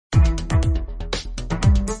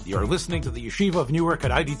You're listening to the Yeshiva of Newark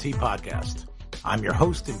at IDT podcast. I'm your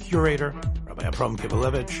host and curator, Rabbi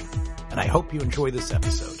Kivelevitz, and I hope you enjoy this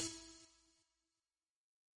episode.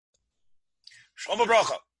 Shalom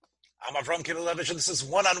Bracha. I'm Rabbi Kivelevitz, and this is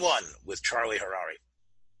One-on-One with Charlie Harary.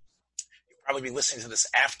 You'll probably be listening to this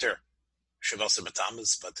after Shavuos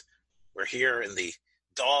B'Tammuz, but we're here in the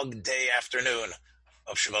dog day afternoon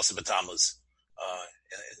of Shavuos B'Tammuz,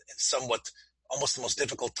 in somewhat almost the most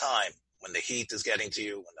difficult time when the heat is getting to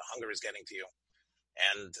you, when the hunger is getting to you.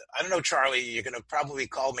 And I don't know, Charlie, you're going to probably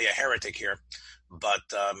call me a heretic here, but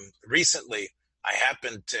recently I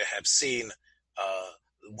happened to have seen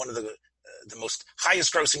one of the most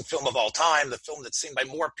highest grossing film of all time, the film that's seen by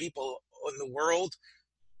more people in the world,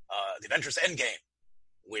 The Avengers Endgame,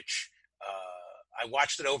 which I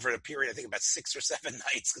watched it over a period, I think about 6 or 7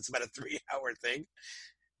 nights. It's about a 3-hour thing.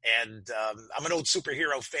 And I'm an old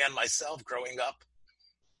superhero fan myself growing up.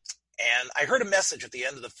 And I heard a message at the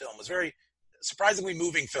end of the film. It was a very surprisingly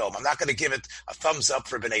moving film. I'm not going to give it a thumbs up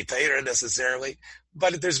for B'nai Torah necessarily,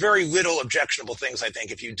 but there's very little objectionable things, I think,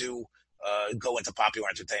 if you do go into popular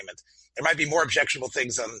entertainment. There might be more objectionable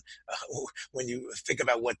things when you think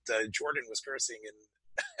about what Jordan was cursing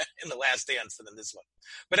in The Last Dance than in this one.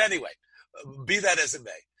 But anyway, be that as it may,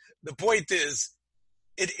 the point is,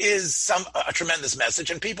 it is a tremendous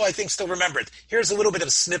message, and people, I think, still remember it. Here's a little bit of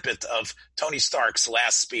a snippet of Tony Stark's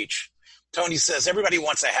last speech. Tony says, everybody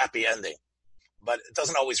wants a happy ending, but it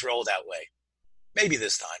doesn't always roll that way. Maybe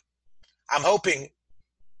this time. I'm hoping,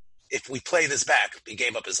 if we play this back, he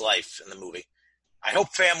gave up his life in the movie. I hope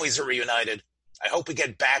families are reunited. I hope we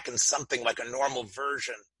get back in something like a normal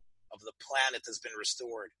version of the planet has been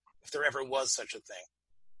restored, if there ever was such a thing.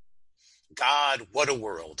 God, what a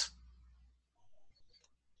world.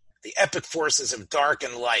 The epic forces of dark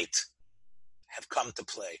and light have come to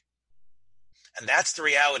play. And that's the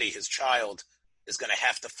reality his child is going to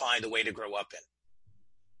have to find a way to grow up in.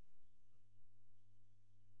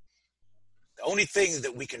 The only thing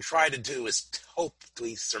that we can try to do is hope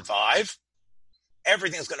we survive.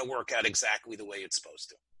 Everything's going to work out exactly the way it's supposed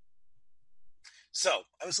to. So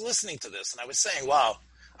I was listening to this and I was saying, wow,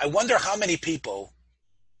 I wonder how many people,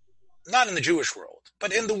 not in the Jewish world,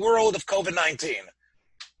 but in the world of COVID-19,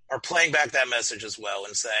 are playing back that message as well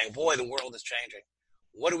and saying, boy, the world is changing.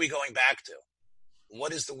 What are we going back to?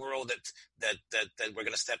 What is the world that we're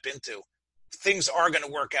going to step into? Things are going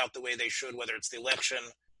to work out the way they should, whether it's the election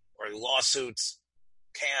or lawsuits,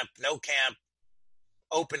 camp, no camp,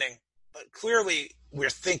 opening. But clearly, we're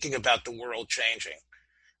thinking about the world changing.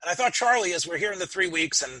 And I thought, Charlie, as we're here in the 3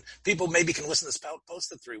 weeks, and people maybe can listen to this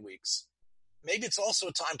post in 3 weeks, maybe it's also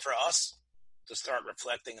a time for us to start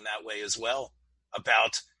reflecting in that way as well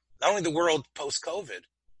about not only the world post-COVID,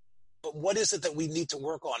 but what is it that we need to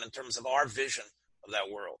work on in terms of our vision of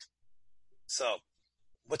that world? So,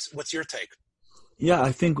 what's your take? Yeah,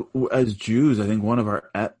 I think as Jews, I think one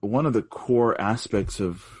of the core aspects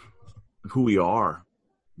of who we are,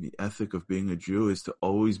 the ethic of being a Jew, is to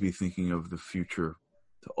always be thinking of the future,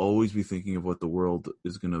 to always be thinking of what the world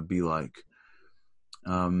is going to be like.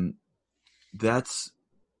 That's,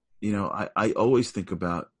 I always think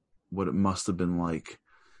about what it must have been like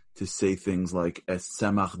to say things like Es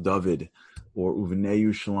Tzemach David or Uvnei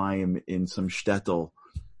Yerushalayim in some shtetl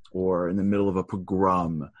or in the middle of a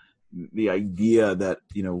pogrom. The idea that,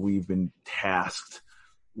 we've been tasked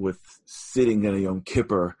with sitting at a Yom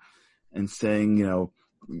Kippur and saying,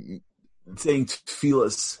 saying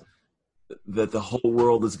tefillas that the whole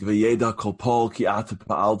world is V'yeda kol pol ki ata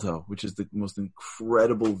pa'alto, which is the most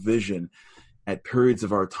incredible vision at periods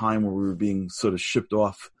of our time where we were being sort of shipped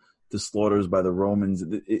off to slaughters by the Romans.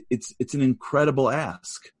 It's an incredible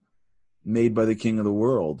ask made by the King of the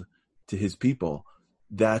world to his people.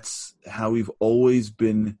 That's how we've always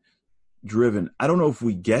been driven. I don't know if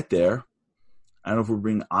we get there. I don't know if we're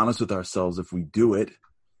being honest with ourselves if we do it.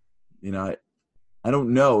 I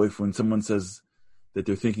don't know if when someone says that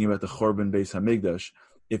they're thinking about the Chorban Beis Hamikdash,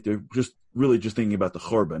 if they're just thinking about the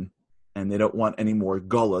Chorban and they don't want any more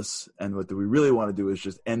gullus, and what we really want to do is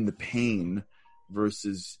just end the pain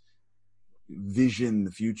versus vision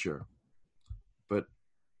the future. But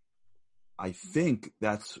I think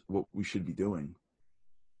that's what we should be doing.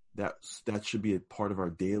 That should be a part of our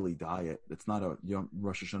daily diet. It's not a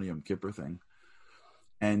Rosh Hashanah Yom Kippur thing.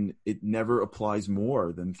 And it never applies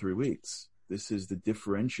more than 3 weeks. This is the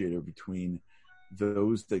differentiator between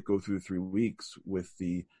those that go through 3 weeks with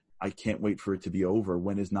the I can't wait for it to be over,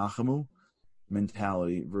 when is Nachamu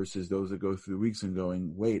mentality, versus those that go through weeks and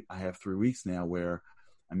going, wait, I have 3 weeks now where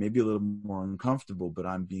I may be a little more uncomfortable, but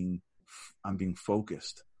I'm being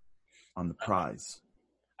focused on the prize.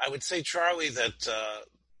 I would say, Charlie, that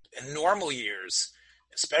in normal years,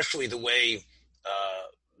 especially the way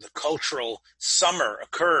the cultural summer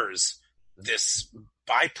occurs, this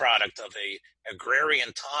byproduct of a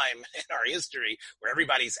agrarian time in our history where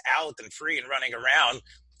everybody's out and free and running around,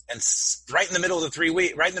 and right in the middle of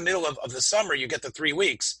right in the middle of the summer, you get the 3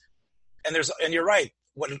 weeks. And you're right.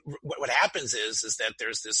 What happens is that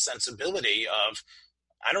there's this sensibility of,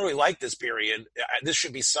 I don't really like this period. This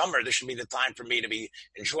should be summer. This should be the time for me to be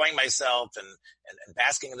enjoying myself and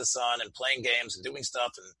basking in the sun and playing games and doing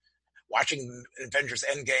stuff and watching Avengers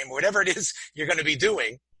Endgame or whatever it is you're going to be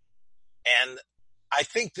doing. And I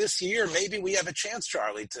think this year maybe we have a chance,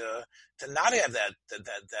 Charlie, to not have that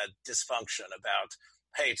dysfunction about,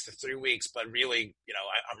 hey, it's the 3 weeks, but really,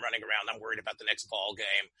 I'm running around. I'm worried about the next ball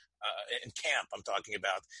game. In camp, I'm talking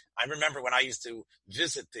about. I remember when I used to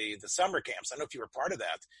visit the summer camps. I don't know if you were part of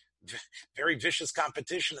that. Very vicious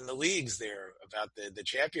competition in the leagues there about the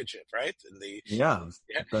championship, right?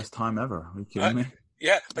 Best time ever. Are you kidding me?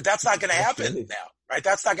 Yeah, but that's not going to happen now, right?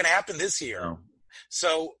 That's not going to happen this year. No.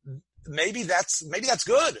 So maybe that's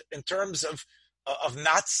good in terms of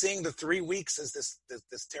not seeing the 3 weeks as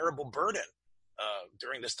this terrible burden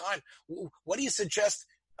during this time. What do you suggest?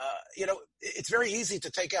 It's very easy to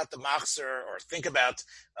take out the machzor or think about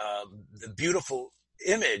the beautiful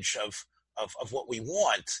image of what we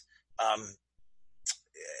want.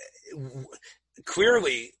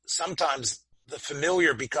 Clearly, sometimes the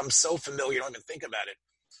familiar becomes so familiar you don't even think about it.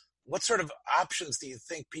 What sort of options do you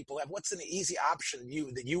think people have? What's an easy option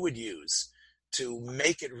that you would use to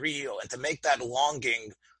make it real and to make that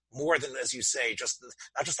longing more than, as you say,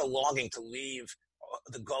 not just a longing to leave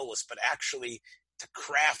the goalless, but actually to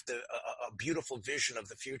craft a beautiful vision of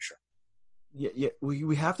the future? Yeah.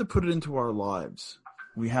 We have to put it into our lives.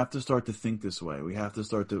 We have to start to think this way. We have to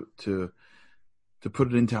start to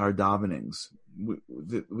put it into our davenings.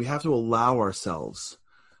 We have to allow ourselves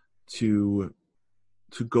to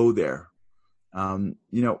go there.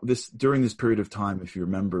 During this period of time, if you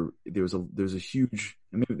remember, there's a huge,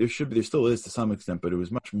 there still is to some extent, but it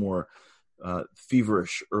was much more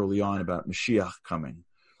feverish early on about Mashiach coming.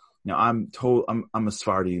 Now I'm a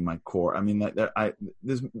Sephardi in my core. I mean,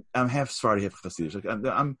 I'm half Sephardi, half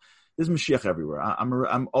Hasidic. There's Mashiach everywhere.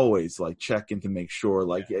 I'm always like checking to make sure.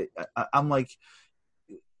 Like I'm like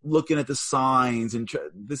looking at the signs, and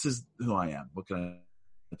this is who I am. What can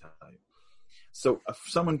I tell you? So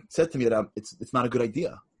someone said to me that it's not a good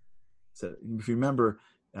idea. So if you remember,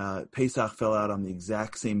 Pesach fell out on the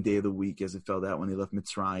exact same day of the week as it fell out when they left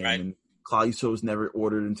Mitzrayim, right. And Klal Yisrael was never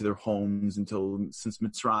ordered into their homes since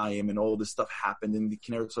Mitzrayim, and all this stuff happened, and the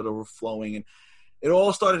Kinneret started overflowing, and it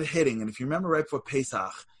all started hitting. And if you remember, right before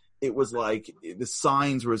Pesach, it was like the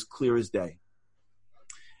signs were as clear as day,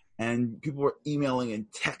 and people were emailing and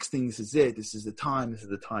texting, "This is it. This is the time. This is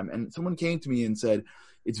the time." And someone came to me and said,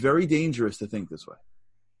 "It's very dangerous to think this way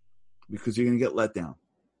because you're going to get let down."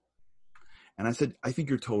 And I said, "I think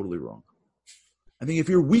you're totally wrong. I think if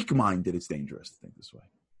you're weak-minded, it's dangerous to think this way.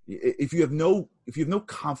 If you have no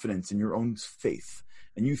confidence in your own faith,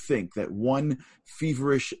 and you think that one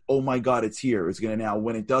feverish, oh my God, it's here, is going to now,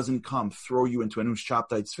 when it doesn't come, throw you into a new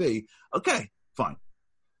Shabtai Tzvi, okay, fine.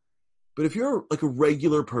 But if you're like a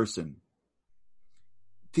regular person,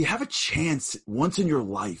 do you have a chance once in your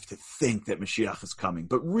life to think that Mashiach is coming?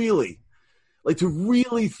 But really, like to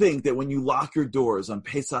really think that when you lock your doors on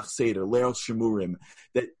Pesach Seder, Leil Shemurim,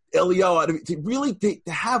 that Eliyahu,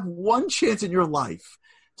 to have one chance in your life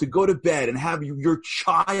to go to bed and have your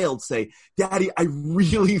child say, "Daddy, I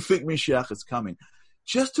really think Mashiach is coming."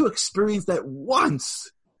 Just to experience that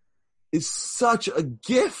once is such a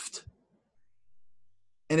gift.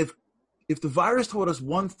 And if the virus taught us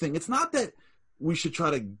one thing, it's not that we should try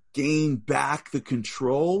to gain back the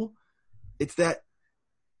control. It's that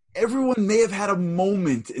everyone may have had a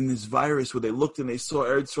moment in this virus where they looked and they saw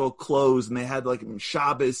Eretz Yisrael close, and they had like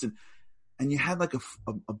Shabbos, and you had like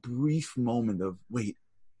a brief moment of, wait,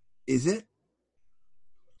 is it?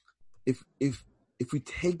 If we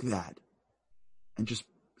take that and just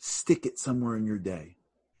stick it somewhere in your day,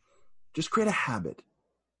 just create a habit.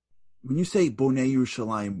 When you say Bonei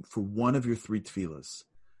Yerushalayim for one of your 3 tefillas,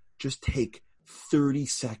 just take 30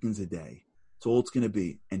 seconds a day. That's all it's going to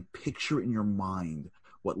be. And picture in your mind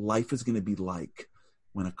what life is going to be like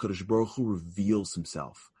when a HaKadosh Baruch Hu reveals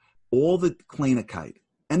himself. All the Kleinigkeit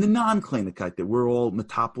and the non-Kleinigkeit that we're all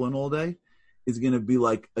metapoling all day is going to be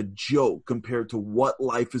like a joke compared to what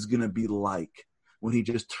life is going to be like when he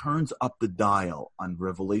just turns up the dial on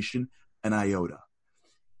revelation and iota.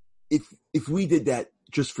 If we did that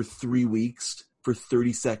just for 3 weeks, for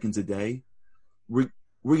 30 seconds a day, we're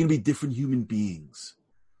going to be different human beings.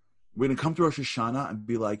 We're going to come to Rosh Hashanah and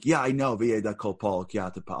be like, yeah, I know.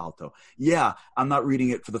 Yeah, I'm not reading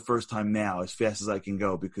it for the first time now as fast as I can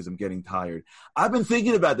go because I'm getting tired. I've been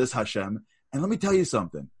thinking about this, Hashem, and let me tell you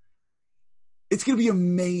something. It's going to be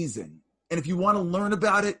amazing. And if you want to learn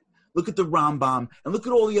about it, look at the Rambam and look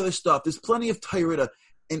at all the other stuff. There's plenty of Torah.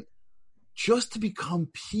 And just to become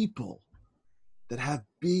people that have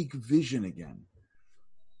big vision again,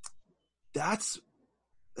 that's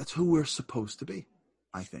who we're supposed to be,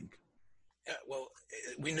 I think. Yeah, well,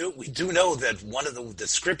 we do know that one of the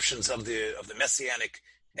descriptions of the Messianic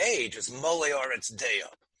age is Mole Oretz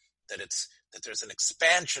Deyab, that there's an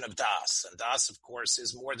expansion of Das, and Das, of course,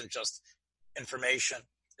 is more than just information.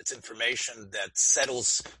 It's information that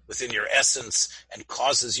settles within your essence and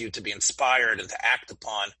causes you to be inspired and to act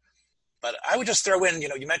upon. But I would just throw in,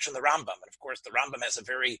 you mentioned the Rambam, and of course the Rambam has a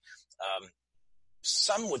very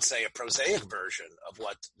some would say a prosaic version of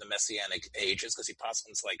what the Messianic age is, because he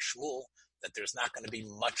postulates like Shmuel that there's not going to be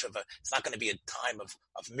it's not going to be a time of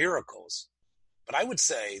miracles. But I would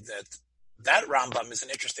say that Rambam is an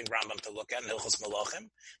interesting Rambam to look at in Hilchos Melachim.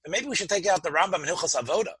 But maybe we should take out the Rambam in Hilchos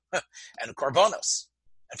Avoda and Korbanos.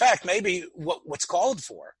 In fact, maybe what's called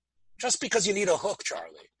for, just because you need a hook,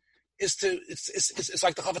 Charlie, it's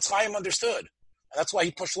like the Chavetz Chaim understood. And that's why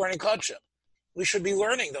he pushed learning Kodshim. We should be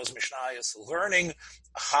learning those Mishnayos, learning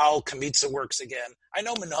how Kamitza works again. I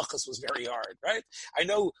know Menachos was very hard, right? I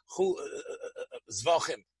know who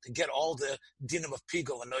Zvachim to get all the dinim of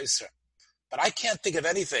Pigel and Noiser. But I can't think of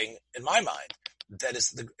anything in my mind that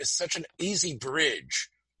is such an easy bridge.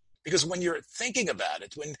 Because when you're thinking about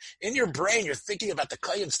it, when in your brain you're thinking about the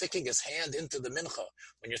Kayyim sticking his hand into the Mincha,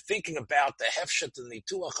 when you're thinking about the Hefshet and the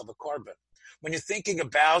Tuach of a Korban, when you're thinking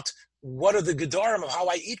about what are the Gedarim of how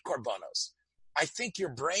I eat Korbanos, I think your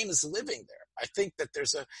brain is living there. I think that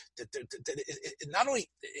there's it not only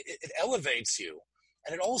it elevates you,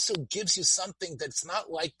 and it also gives you something that's not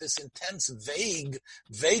like this intense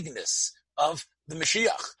vagueness of the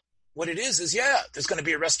Mashiach. What it is, there's going to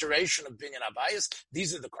be a restoration of Binyan Abayis.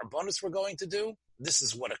 These are the Korbanos we're going to do. This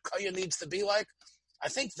is what a Kaya needs to be like. I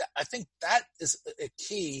think that is a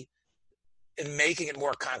key in making it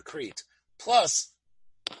more concrete. Plus,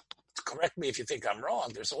 correct me if you think I'm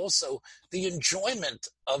wrong, there's also the enjoyment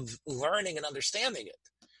of learning and understanding it.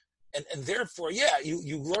 And therefore,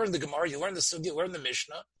 you learn the Gemara, you learn the Sugya, you learn the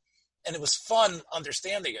Mishnah, and it was fun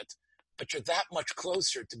understanding it, but you're that much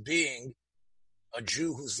closer to being a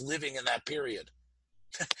Jew who's living in that period.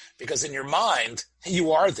 Because in your mind,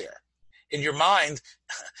 you are there. In your mind,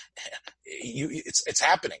 it's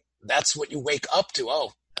happening. That's what you wake up to.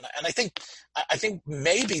 And I think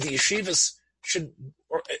maybe the yeshivas should,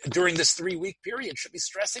 or during this 3-week period, should be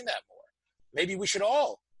stressing that more. Maybe we should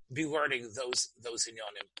all be learning those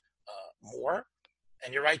inyanim more.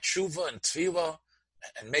 And you're right, tshuva and tefillah,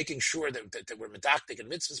 and making sure that we're medactic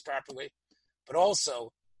and mitzvahs properly, but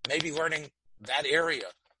also maybe learning that area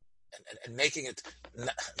and making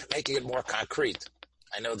it more concrete.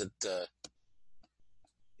 I know that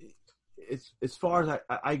it's as far as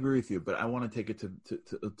I agree with you, but I want to take it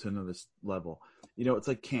to another level. It's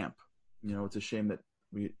like camp. It's a shame that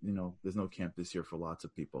there's no camp this year for lots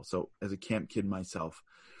of people. So as a camp kid myself,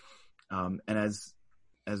 and as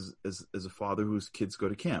a father whose kids go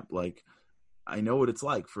to camp, like I know what it's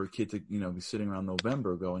like for a kid to be sitting around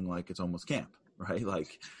November going like it's almost camp. Right?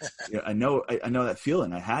 Like, I know that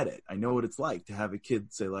feeling. I had it. I know what it's like to have a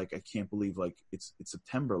kid say like, I can't believe like it's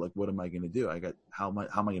September. Like, what am I going to do? How am I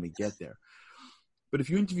going to get there? But if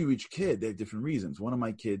you interview each kid, they have different reasons. One of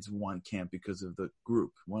my kids want camp because of the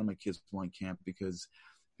group. One of my kids want camp because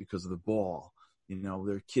of the ball.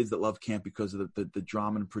 There are kids that love camp because of the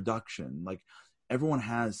drama and production. Like everyone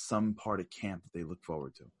has some part of camp that they look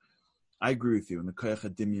forward to. I agree with you, and the Koyach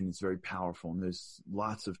HaDimyon is very powerful, and there's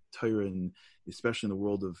lots of Torah, and especially in the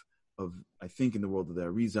world of I think in the world of the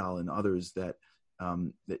Arizal and others, that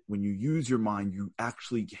when you use your mind, you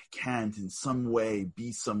actually can in some way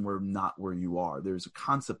be somewhere not where you are. There's a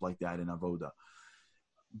concept like that in Avoda.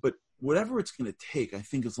 But whatever it's going to take, I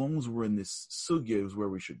think as long as we're in this sugya is where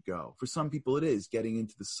we should go. For some people it is getting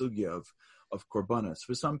into the sugya of Korbanos.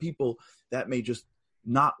 For some people that may just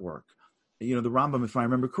not work. The Rambam, if I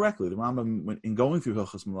remember correctly, the Rambam, in going through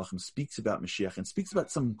Hilchos Melachim, speaks about Mashiach and speaks about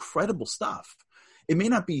some incredible stuff. It may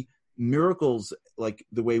not be miracles like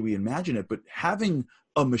the way we imagine it, but having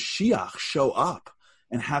a Mashiach show up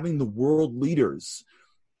and having the world leaders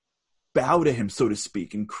bow to him, so to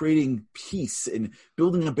speak, and creating peace and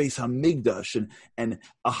building a Beis HaMikdash and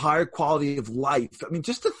a higher quality of life. I mean,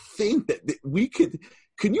 just to think that we can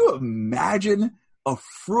you imagine a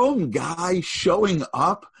frum guy showing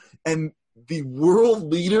up and the world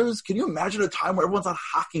leaders, can you imagine a time where everyone's not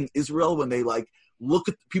hocking Israel when they like look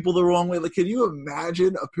at people the wrong way? Like, can you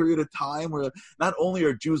imagine a period of time where not only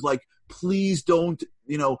are Jews like, please don't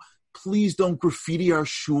graffiti our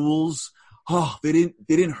shuls. Oh, they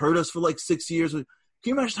didn't hurt us for like 6 years. Can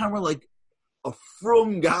you imagine a time where like a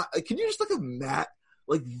frum guy, can you just look at that?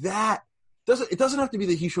 Like that, it doesn't have to be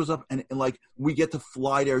that he shows up and like we get to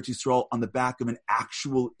fly to Eretz Yisrael on the back of an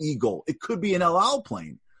actual eagle. It could be an El Al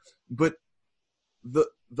plane. But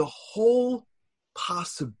the whole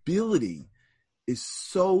possibility is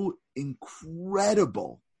so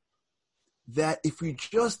incredible that if you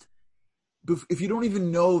don't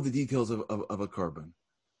even know the details of a korban,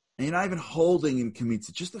 and you're not even holding in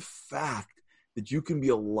Kemitza, just the fact that you can be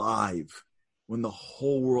alive when the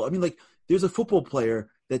whole world, I mean, like, there's a football player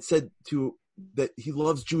that said that he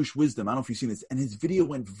loves Jewish wisdom. I don't know if you've seen this, and his video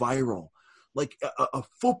went viral. Like a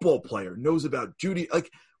football player knows about Judy.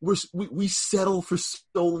 Like we settle for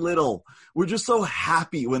so little. We're just so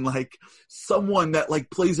happy when like someone that like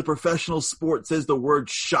plays a professional sport says the word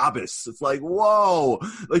Shabbos. It's like, whoa,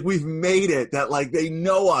 like we've made it, that like they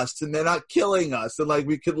know us and they're not killing us and like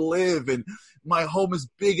we could live and my home is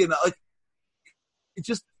big enough. Like it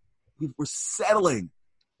just, we're settling.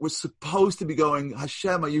 We're supposed to be going,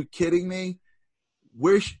 Hashem, are you kidding me?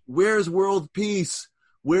 Where's world peace?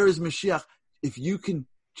 Where is Mashiach? If you can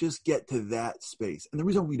just get to that space. And the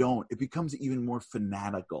reason we don't, it becomes even more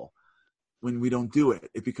fanatical when we don't do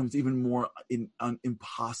it. It becomes even more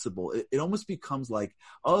impossible. It almost becomes like,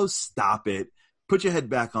 oh, stop it. Put your head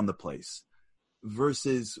back on the place.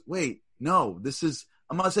 Versus, wait, no,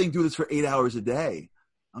 I'm not saying do this for 8 hours a day.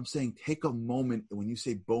 I'm saying take a moment when you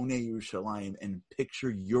say Bonei Yerushalayim and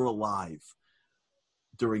picture you're alive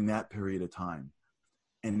during that period of time.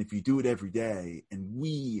 And if you do it every day, and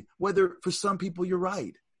whether for some people you're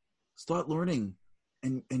right, start learning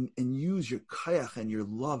and use your kayach and your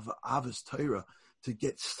love of Avos Torah to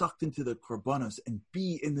get sucked into the korbanos and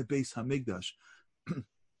be in the Beis Hamikdash. I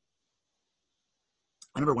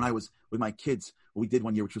remember when I was with my kids, what we did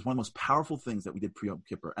one year, which was one of the most powerful things that we did pre-Yom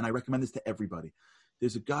Kippur, and I recommend this to everybody.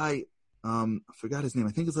 There's a guy, I forgot his name.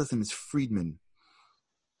 I think his last name is Friedman.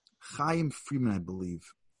 Chaim Friedman, I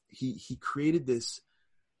believe. He created this.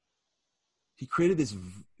 He created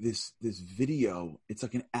this video. It's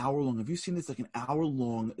like an hour long. Have you seen this? Like an hour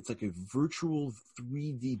long. It's like a virtual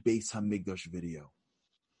 3D Beis Hamikdash video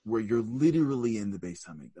where you're literally in the Beis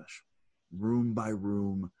Hamikdash, room by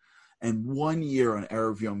room. And 1 year on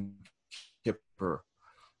Erev Yom Kippur,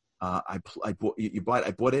 I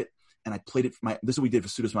bought it and I played it. This is what we did for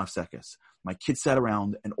Sudas Mafsekes. My kids sat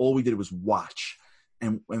around and all we did was watch.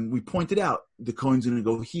 And we pointed out the Kohen's going to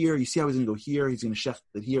go here. You see how he's going to go here. He's going to shech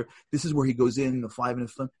it here. This is where he goes in, the 5 and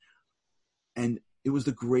 5. And it was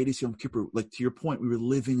the greatest Yom Kippur. Like to your point, we were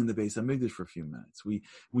living in the Beis Hamikdash for a few minutes. We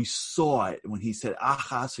saw it when he said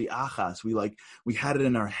achas v'achas. We had it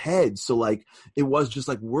in our heads. So like it was just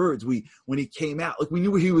like words. When he came out, like we knew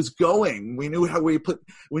where he was going. We knew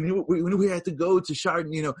we knew we had to go to Shard,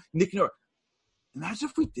 Nicanor. Imagine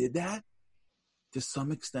if we did that to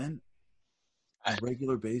some extent. On a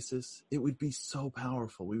regular basis, it would be so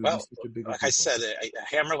powerful. We would be such a big. Like people. I said, a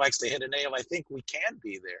hammer likes to hit a nail. I think we can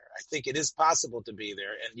be there. I think it is possible to be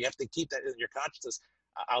there, and you have to keep that in your consciousness.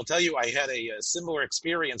 I'll tell you, I had a similar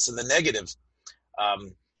experience in the negative.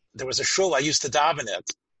 There was a shul I used to daven at,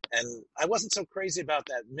 and I wasn't so crazy about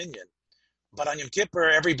that minyan. But on Yom Kippur,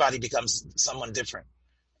 everybody becomes someone different,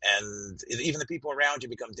 and even the people around you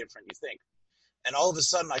become different. You think, and all of a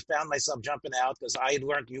sudden, I found myself jumping out because I had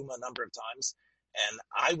learned Yuma a number of times. And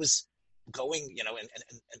I was going,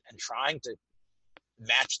 and trying to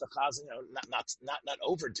match the chazan, not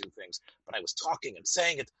overdo things, but I was talking and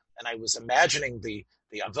saying it, and I was imagining the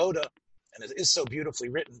avoda, and it is so beautifully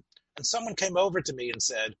written. And someone came over to me and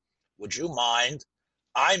said, "Would you mind?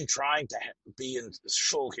 I'm trying to be in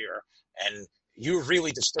shul here, and you're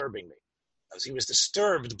really disturbing me." Because he was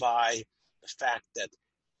disturbed by the fact that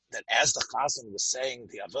as the chazan was saying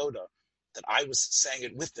the avoda, that I was saying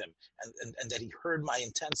it with him, and that he heard my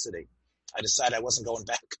intensity. I decided I wasn't going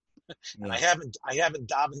back, and I haven't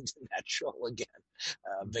davened in that shul again,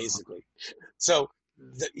 basically. So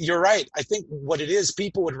you're right. I think what it is,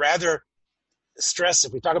 people would rather stress.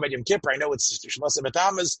 If we talk about Yom Kippur, I know it's Shmos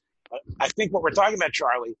Batamas. I think what we're talking about,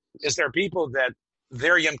 Charlie, is there are people that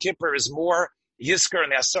their Yom Kippur is more Yizkor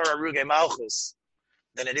and Asar Aruge Malchus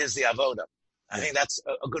than it is the Avoda. I think that's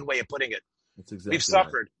a good way of putting it. That's exactly We've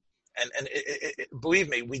suffered. Right. And believe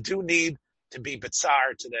me, we do need to be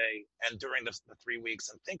B'tzar today and during the 3 weeks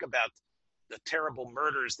and think about the terrible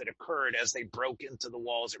murders that occurred as they broke into the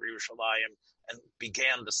walls of Yerushalayim and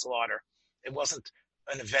began the slaughter. It wasn't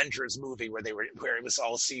an Avengers movie where it was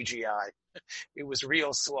all CGI. It was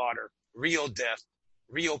real slaughter, real death,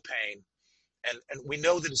 real pain. And we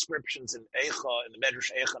know the descriptions in Eicha, in the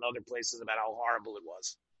Medrash Eicha and other places about how horrible it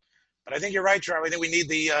was. But I think you're right, Charlie. I think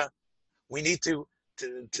we need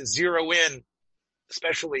to zero in,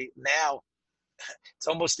 especially now. It's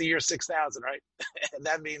almost the year 6000, right? And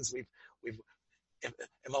that means we've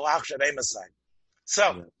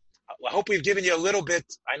so I hope we've given you a little bit.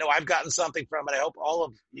 I know I've gotten something from it. I hope all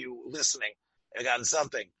of you listening have gotten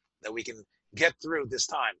something that we can get through this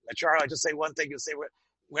time. Now, Charlie, I just say one thing. You say we're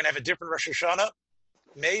going to have a different Rosh Hashanah.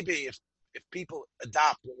 Maybe if people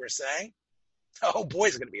adopt what we're saying, oh boy,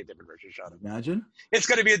 it's going to be a different Rosh Hashanah. Imagine. It's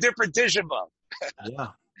going to be a different Tisha B'Av. Yeah,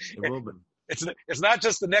 it will be. It's not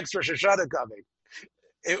just the next Rosh Hashanah coming.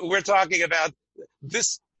 We're talking about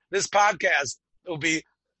this podcast will be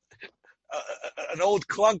an old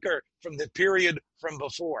clunker from the period from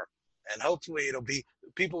before. And hopefully it'll be,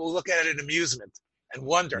 people will look at it in amusement and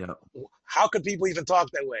wonder, how could people even talk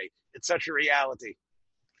that way? It's such a reality.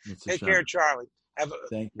 Take care, Charlie.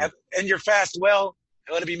 Thank you. And your fast well.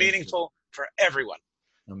 Let it be meaningful for everyone.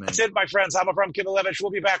 Amen. That's it, my friends. I'm Rabbi Kivelevitz.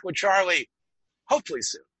 We'll be back with Charlie, hopefully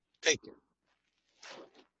soon. Take care.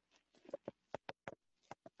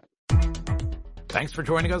 Thanks for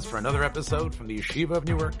joining us for another episode from the Yeshiva of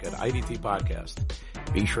Newark at IDT Podcast.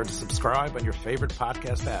 Be sure to subscribe on your favorite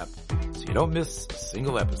podcast app so you don't miss a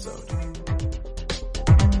single episode.